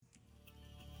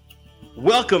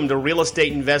Welcome to Real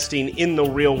Estate Investing in the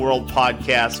Real World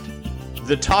podcast.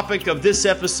 The topic of this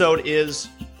episode is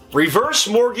reverse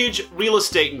mortgage real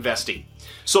estate investing.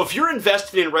 So if you're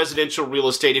invested in residential real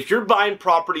estate, if you're buying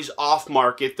properties off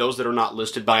market, those that are not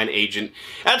listed by an agent,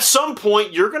 at some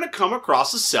point you're going to come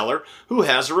across a seller who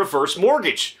has a reverse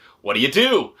mortgage. What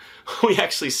do? We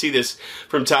actually see this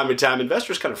from time to time.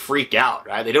 Investors kind of freak out,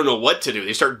 right? They don't know what to do.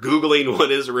 They start Googling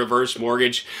what is a reverse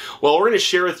mortgage. Well, we're going to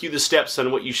share with you the steps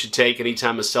on what you should take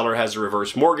anytime a seller has a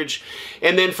reverse mortgage.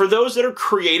 And then for those that are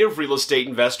creative real estate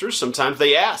investors, sometimes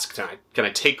they ask, can I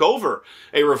take over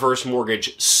a reverse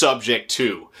mortgage subject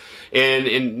to?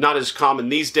 And not as common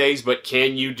these days, but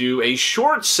can you do a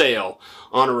short sale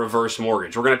on a reverse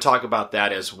mortgage? We're going to talk about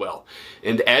that as well.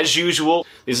 And as usual,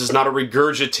 this is not a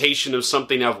regurgitation of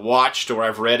something I've watched or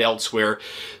I've read elsewhere.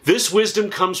 This wisdom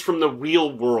comes from the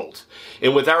real world.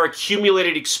 And with our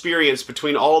accumulated experience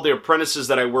between all the apprentices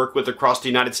that I work with across the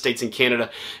United States and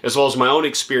Canada, as well as my own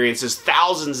experiences,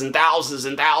 thousands and thousands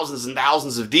and thousands and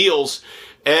thousands of deals,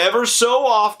 ever so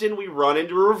often we run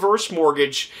into a reverse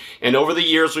mortgage, and over the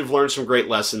years we've learned some great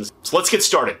lessons. So let's get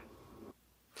started.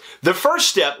 The first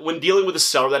step when dealing with a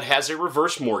seller that has a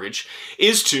reverse mortgage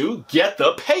is to get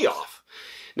the payoff.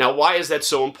 Now, why is that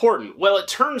so important? Well, it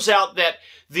turns out that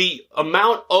the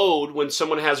amount owed when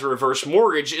someone has a reverse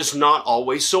mortgage is not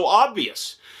always so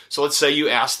obvious. So let's say you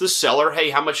ask the seller, hey,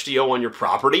 how much do you owe on your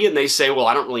property? And they say, well,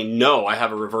 I don't really know. I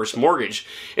have a reverse mortgage.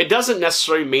 It doesn't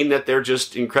necessarily mean that they're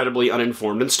just incredibly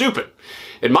uninformed and stupid.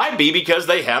 It might be because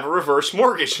they have a reverse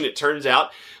mortgage, and it turns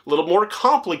out a little more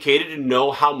complicated to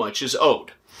know how much is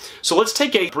owed. So let's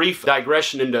take a brief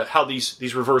digression into how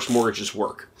these reverse mortgages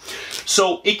work.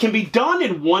 So it can be done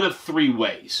in one of three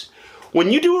ways.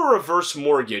 When you do a reverse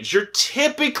mortgage, you're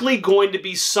typically going to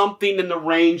be something in the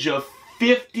range of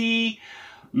 50,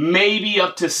 maybe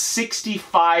up to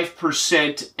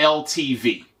 65%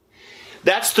 LTV.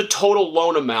 That's the total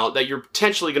loan amount that you're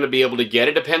potentially going to be able to get.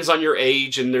 It depends on your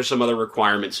age, and there's some other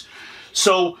requirements.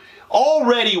 So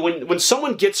already, when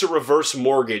someone gets a reverse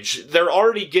mortgage, they're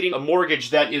already getting a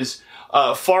mortgage that is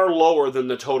far lower than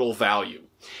the total value.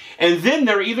 And then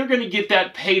they're either going to get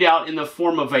that paid out in the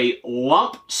form of a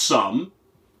lump sum,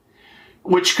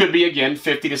 which could be, again,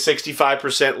 50 to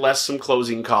 65% less some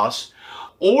closing costs,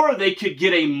 or they could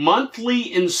get a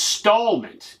monthly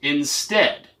installment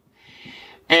instead.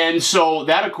 And so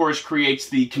that, of course, creates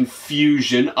the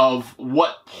confusion of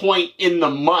what point in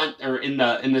the month or in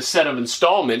the set of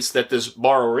installments that this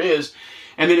borrower is.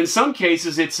 And then in some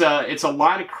cases, it's a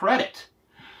line of credit.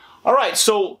 All right,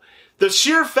 so the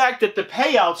sheer fact that the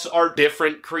payouts are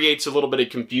different creates a little bit of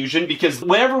confusion because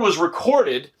whatever was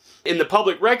recorded in the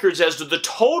public records as to the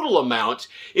total amount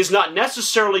is not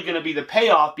necessarily going to be the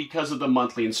payoff because of the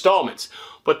monthly installments.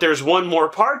 But there's one more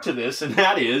part to this, and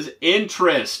that is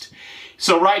interest.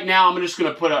 So right now, I'm just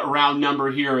going to put a round number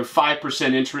here of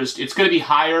 5% interest. It's going to be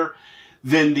higher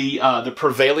than the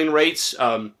prevailing rates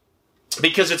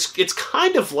because it's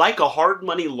kind of like a hard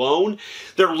money loan.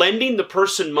 They're lending the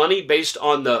person money based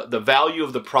on the value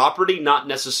of the property, not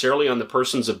necessarily on the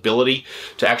person's ability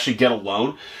to actually get a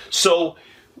loan. So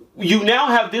you now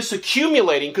have this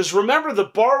accumulating because remember, the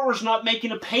borrower's not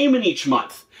making a payment each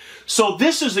month. So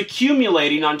this is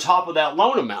accumulating on top of that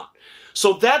loan amount.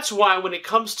 So that's why when it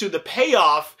comes to the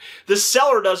payoff, the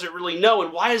seller doesn't really know.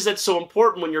 And why is that so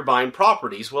important when you're buying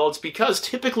properties? Well, it's because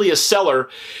typically a seller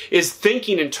is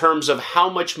thinking in terms of how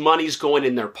much money's going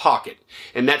in their pocket.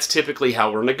 And that's typically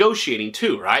how we're negotiating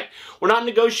too, right? We're not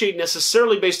negotiating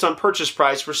necessarily based on purchase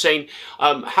price. We're saying,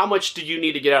 how much do you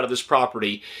need to get out of this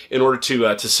property in order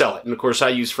to sell it? And of course, I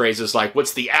use phrases like,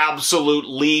 what's the absolute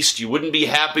least? You wouldn't be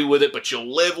happy with it, but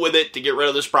you'll live with it to get rid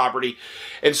of this property.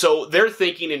 And so they're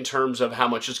thinking in terms of how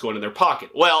much is going in their pocket.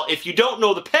 Well, if you don't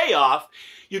know the payoff,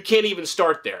 you can't even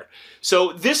start there.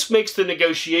 So this makes the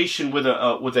negotiation with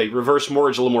a reverse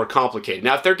mortgage a little more complicated.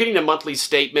 Now, if they're getting a monthly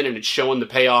statement and it's showing the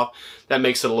payoff, that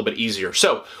makes it a little bit easier.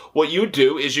 So what you would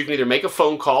do is you can either make a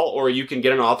phone call or you can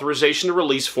get an authorization to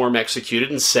release form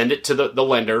executed and send it to the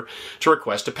lender to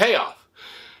request a payoff.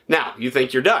 Now, you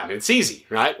think you're done. It's easy,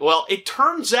 right? Well, it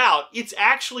turns out it's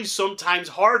actually sometimes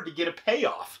hard to get a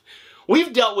payoff.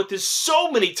 We've dealt with this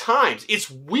so many times. It's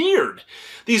weird.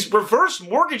 These reverse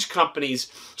mortgage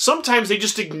companies, sometimes they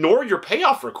just ignore your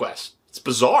payoff request. It's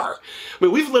bizarre. I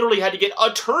mean, we've literally had to get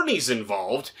attorneys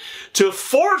involved to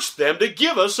force them to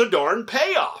give us a darn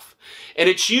payoff. And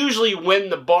it's usually when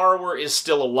the borrower is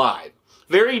still alive.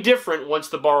 Very different once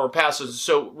the borrower passes.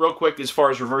 So real quick, as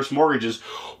far as reverse mortgages,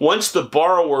 once the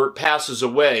borrower passes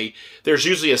away, there's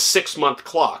usually a 6-month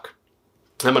clock.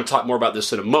 I'm going to talk more about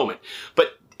this in a moment.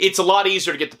 But it's a lot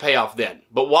easier to get the payoff then.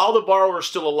 But while the borrower is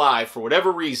still alive, for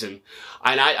whatever reason,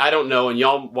 and I don't know, and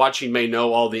y'all watching may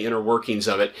know all the inner workings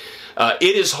of it,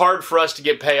 it is hard for us to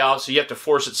get payoffs, so you have to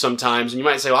force it sometimes. And you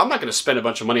might say, well, I'm not going to spend a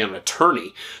bunch of money on an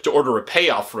attorney to order a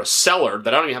payoff for a seller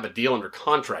that I don't even have a deal under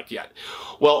contract yet.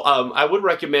 Well, I would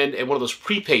recommend one of those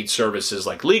prepaid services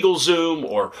like LegalZoom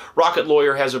or Rocket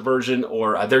Lawyer has a version,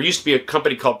 or there used to be a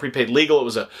company called Prepaid Legal. It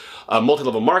was a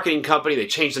multi-level marketing company. They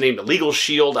changed the name to Legal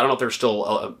Shield. I don't know if they're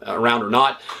still around or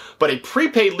not. But a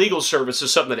prepaid legal service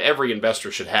is something that every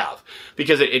investor should have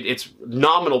because it's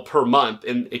nominal per month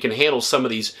and it can handle some of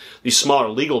these smaller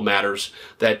legal matters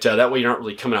that way you're not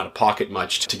really coming out of pocket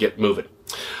much to get moving.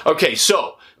 Okay,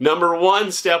 so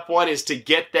step one is to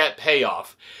get that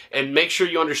payoff and make sure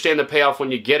you understand the payoff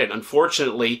when you get it.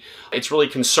 Unfortunately, it's really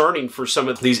concerning for some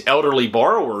of these elderly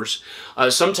borrowers.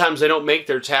 Sometimes they don't make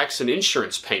their tax and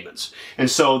insurance payments.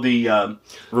 And so the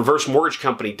reverse mortgage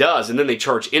company does, and then they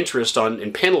charge interest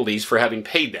and penalties for having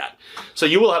paid that. So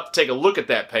you will have to take a look at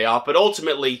that payoff, but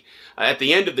ultimately, at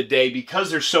the end of the day, because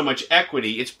there's so much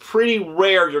equity, it's pretty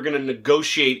rare you're going to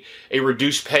negotiate a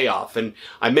reduced payoff. And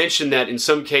I mentioned that in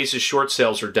some cases, short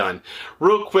sales are done.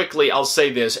 Real quickly, I'll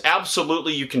say this.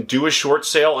 Absolutely, you can do a short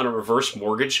sale on a reverse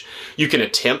mortgage. You can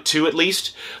attempt to, at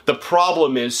least. The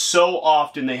problem is so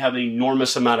often they have an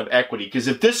enormous amount of equity. Because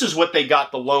if this is what they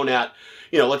got the loan at,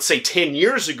 let's say 10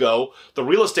 years ago, the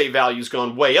real estate value's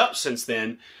gone way up since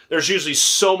then. There's usually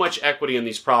so much equity in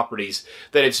these properties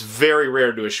that it's very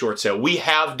rare to do a short sale. We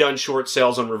have done short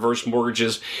sales on reverse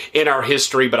mortgages in our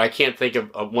history, but I can't think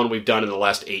of one we've done in the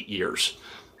last 8 years.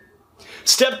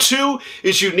 Step two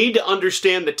is you need to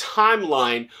understand the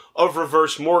timeline of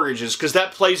reverse mortgages because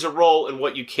that plays a role in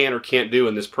what you can or can't do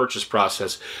in this purchase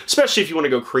process, especially if you want to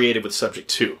go creative with subject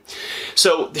to.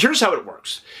 So here's how it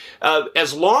works.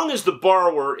 As long as the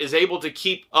borrower is able to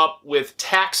keep up with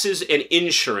taxes and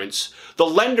insurance, the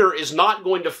lender is not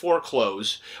going to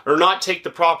foreclose or not take the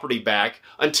property back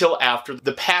until after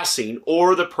the passing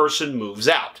or the person moves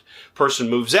out. Person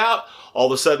moves out, all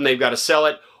of a sudden they've got to sell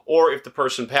it. Or if the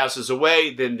person passes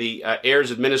away, then the heirs,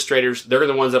 administrators, they're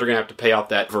the ones that are going to have to pay off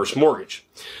that reverse mortgage.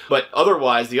 But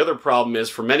otherwise, the other problem is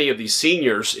for many of these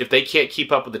seniors, if they can't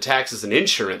keep up with the taxes and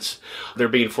insurance, they're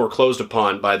being foreclosed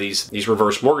upon by these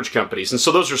reverse mortgage companies. And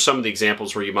so those are some of the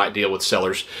examples where you might deal with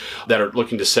sellers that are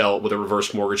looking to sell with a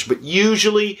reverse mortgage. But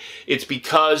usually it's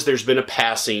because there's been a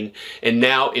passing and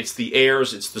now it's the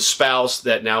heirs, it's the spouse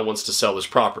that now wants to sell this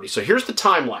property. So here's the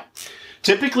timeline.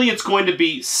 Typically, it's going to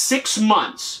be 6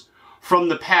 months from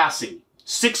the passing,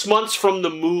 6 months from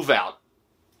the move out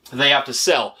they have to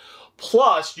sell.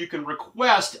 Plus, you can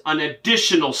request an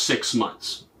additional 6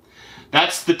 months.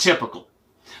 That's the typical.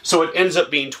 So it ends up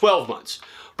being 12 months.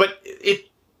 But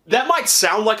that might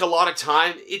sound like a lot of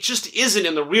time. It just isn't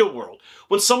in the real world.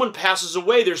 When someone passes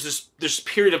away, there's this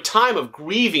period of time of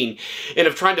grieving and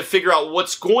of trying to figure out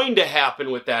what's going to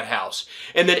happen with that house.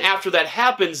 And then after that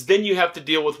happens, then you have to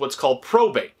deal with what's called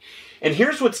probate. And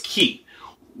here's what's key.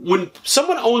 When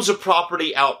someone owns a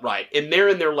property outright and they're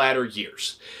in their latter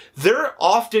years, they're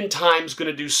oftentimes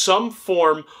going to do some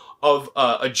form of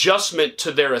adjustment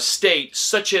to their estate,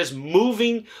 such as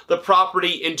moving the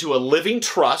property into a living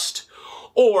trust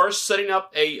or setting up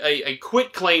a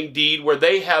quitclaim deed where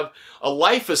they have a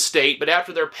life estate, but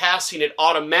after their passing, it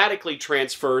automatically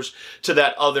transfers to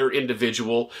that other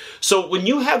individual. So when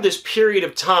you have this period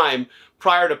of time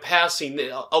prior to passing,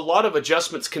 a lot of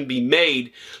adjustments can be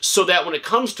made so that when it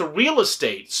comes to real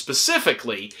estate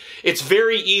specifically, it's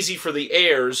very easy for the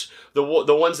heirs, the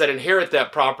ones that inherit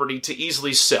that property, to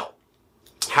easily sell.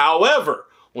 However,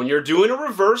 when you're doing a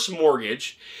reverse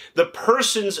mortgage, the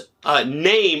person's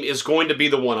name is going to be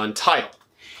the one on title.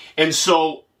 And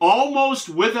so, almost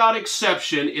without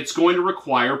exception, it's going to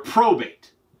require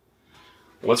probate.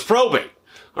 What's probate?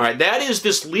 All right, that is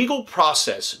this legal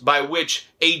process by which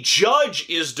a judge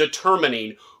is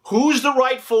determining who's the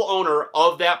rightful owner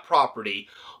of that property,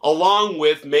 along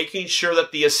with making sure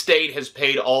that the estate has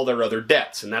paid all their other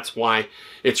debts. And that's why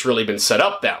it's really been set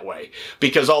up that way.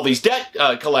 Because all these debt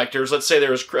collectors, let's say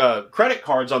there's credit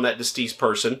cards on that deceased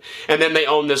person, and then they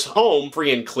own this home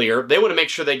free and clear, they want to make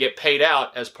sure they get paid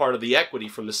out as part of the equity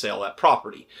from the sale of that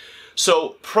property.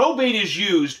 So probate is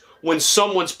used when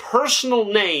someone's personal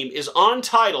name is on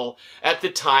title at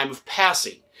the time of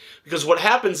passing. Because what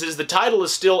happens is the title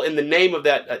is still in the name of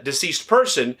that deceased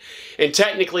person, and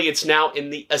technically it's now in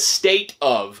the estate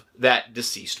of that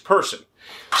deceased person.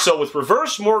 So with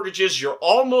reverse mortgages, you're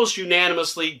almost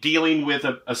unanimously dealing with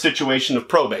a situation of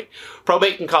probate.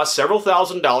 Probate can cost several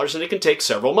 $1,000s and it can take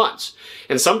several months.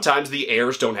 And sometimes the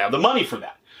heirs don't have the money for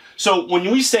that. So when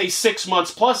we say 6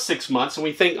 months plus 6 months, and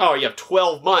we think, oh, you have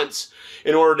 12 months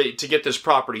in order to get this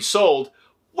property sold,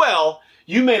 Well,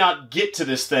 you may not get to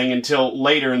this thing until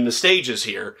later in the stages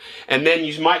here, and then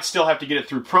you might still have to get it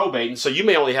through probate, and so you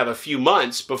may only have a few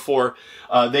months before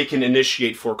they can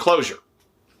initiate foreclosure.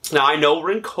 Now, I know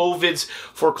we're in COVID's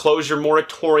foreclosure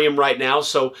moratorium right now,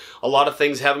 so a lot of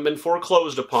things haven't been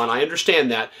foreclosed upon. I understand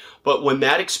that. But when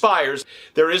that expires,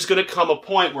 there is going to come a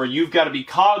point where you've got to be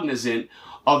cognizant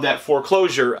of that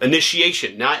foreclosure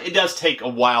initiation. Now, it does take a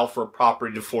while for a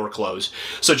property to foreclose.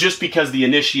 So just because the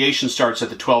initiation starts at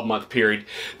the 12-month period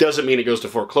doesn't mean it goes to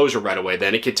foreclosure right away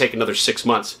then. It could take another 6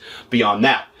 months beyond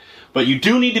that. But you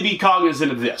do need to be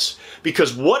cognizant of this,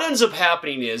 because what ends up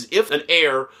happening is if an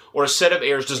heir or a set of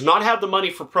heirs does not have the money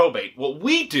for probate, what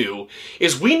we do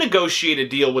is we negotiate a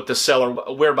deal with the seller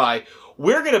whereby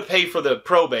we're going to pay for the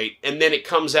probate, and then it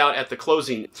comes out at the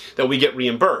closing that we get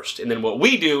reimbursed. And then what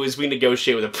we do is we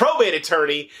negotiate with a probate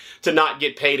attorney to not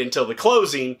get paid until the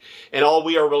closing, and all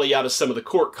we are really out is some of the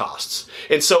court costs.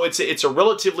 And so it's a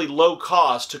relatively low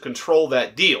cost to control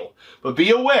that deal. But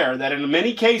be aware that in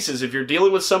many cases, if you're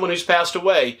dealing with someone who's passed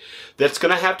away, that's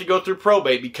going to have to go through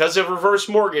probate because of reverse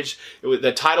mortgage.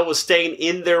 The title was staying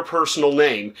in their personal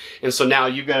name. And so now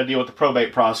you've got to deal with the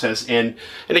probate process. And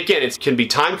again, it can be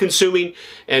time consuming,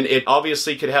 and it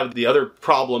obviously could have the other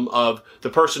problem of the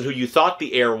person who you thought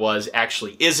the heir was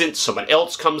actually isn't. Someone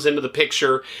else comes into the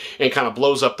picture and kind of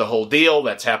blows up the whole deal.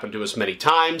 That's happened to us many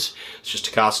times. It's just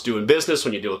a cost of doing business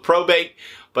when you deal with probate.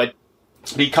 But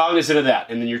be cognizant of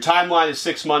that. And then your timeline is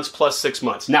 6 months plus 6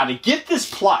 months. Now, to get this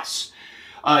plus,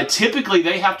 typically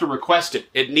they have to request it.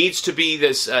 It needs to be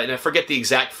this, and I forget the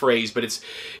exact phrase, but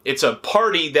it's a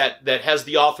party that has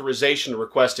the authorization to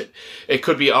request it. It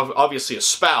could be obviously a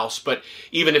spouse, but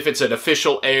even if it's an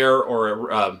official heir or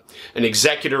an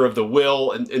executor of the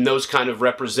will and those kind of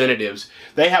representatives,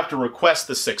 they have to request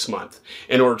the 6 month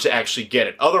in order to actually get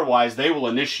it. Otherwise, they will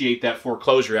initiate that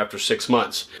foreclosure after 6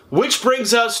 months. Which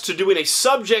brings us to doing a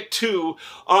subject to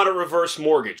on a reverse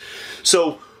mortgage.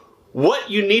 So what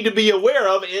you need to be aware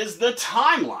of is the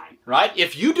timeline, right?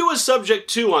 If you do a subject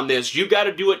to on this, you got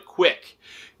to do it quick.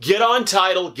 Get on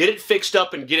title, get it fixed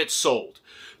up, and get it sold.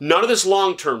 None of this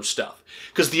long-term stuff.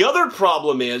 Because the other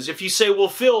problem is, if you say, well,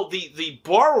 Phil, the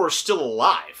borrower's still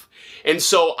alive, and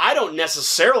so I don't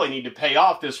necessarily need to pay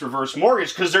off this reverse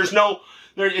mortgage because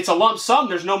it's a lump sum,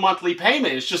 there's no monthly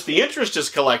payment, it's just the interest is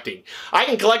collecting. I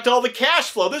can collect all the cash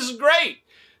flow, this is great.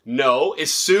 No,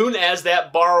 as soon as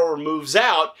that borrower moves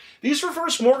out, these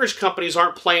reverse mortgage companies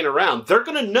aren't playing around. They're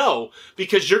going to know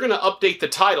because you're going to update the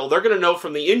title. They're going to know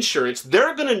from the insurance.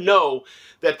 They're going to know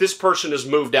that this person has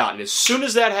moved out. And as soon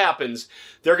as that happens,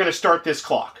 they're going to start this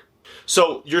clock.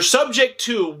 So your subject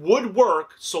to would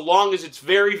work so long as it's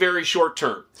very, very short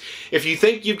term. If you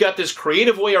think you've got this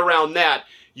creative way around that,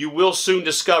 you will soon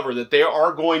discover that they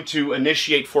are going to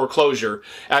initiate foreclosure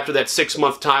after that 6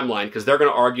 month timeline because they're going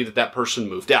to argue that that person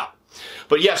moved out.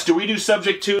 But yes, do we do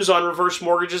subject twos on reverse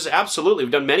mortgages? Absolutely.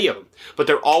 We've done many of them, but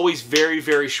they're always very,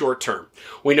 very short term.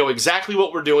 We know exactly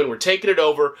what we're doing. We're taking it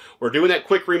over. We're doing that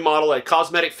quick remodel, that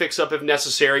cosmetic fix up if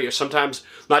necessary, or sometimes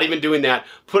not even doing that.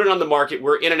 Put it on the market.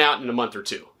 We're in and out in a month or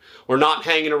two. We're not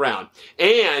hanging around.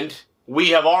 And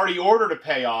we have already ordered a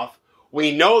payoff.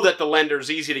 We know that the lender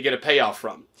is easy to get a payoff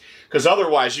from, because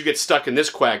otherwise you get stuck in this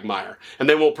quagmire and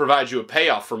they won't provide you a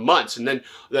payoff for months. And then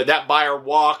that buyer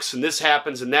walks and this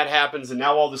happens and that happens. And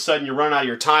now all of a sudden you run out of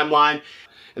your timeline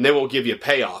and they won't give you a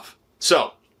payoff.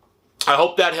 So I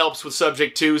hope that helps with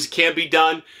subject twos. It can be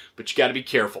done, but you got to be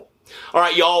careful. All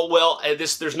right, y'all. Well,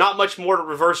 there's not much more to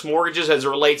reverse mortgages as it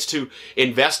relates to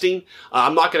investing.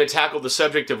 I'm not going to tackle the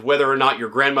subject of whether or not your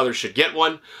grandmother should get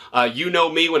one. You know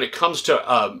me when it comes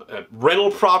to rental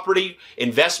property,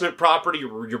 investment property,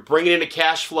 you're bringing in a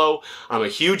cash flow. I'm a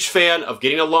huge fan of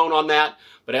getting a loan on that.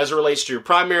 But as it relates to your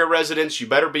primary residence, you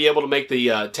better be able to make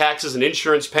the taxes and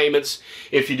insurance payments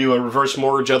if you do a reverse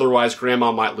mortgage. Otherwise,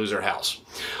 grandma might lose her house.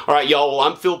 All right, y'all. Well,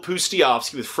 I'm Phil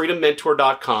Pustiovsky with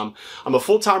FreedomMentor.com. I'm a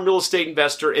full-time real estate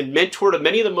investor and mentor to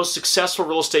many of the most successful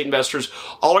real estate investors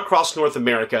all across North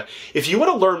America. If you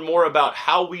want to learn more about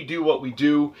how we do what we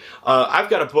do, I've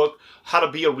got a book, How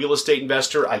to Be a Real Estate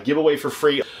Investor. I give away for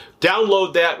free.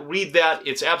 Download that, read that.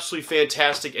 It's absolutely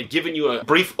fantastic at giving you a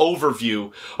brief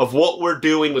overview of what we're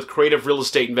doing with creative real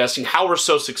estate investing, how we're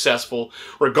so successful,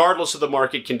 regardless of the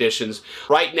market conditions.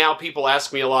 Right now, people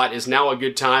ask me a lot, is now a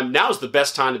good time? Now is the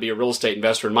best time to be a real estate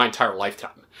investor in my entire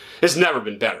lifetime. It's never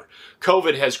been better.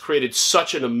 COVID has created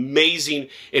such an amazing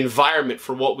environment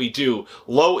for what we do.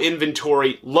 Low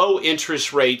inventory, low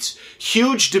interest rates,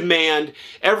 huge demand.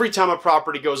 Every time a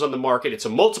property goes on the market, it's a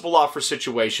multiple offer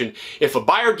situation. If a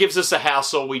buyer gives us a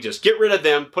hassle, we just get rid of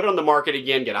them, put it on the market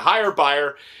again, get a higher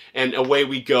buyer, and away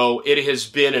we go. It has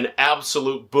been an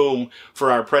absolute boom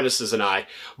for our apprentices and I.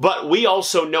 But we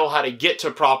also know how to get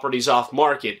to properties off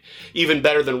market even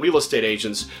better than real estate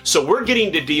agents. So we're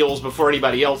getting to deals before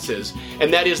anybody else is.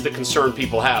 And that is the concern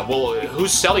people have. Well,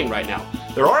 who's selling right now?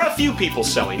 There are a few people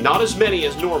selling, not as many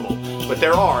as normal, but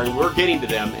there are, and we're getting to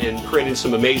them and creating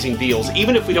some amazing deals,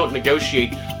 even if we don't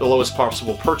negotiate the lowest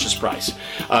possible purchase price.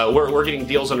 We're getting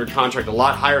deals under contract a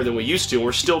lot higher than we used to, and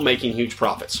we're still making huge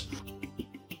profits.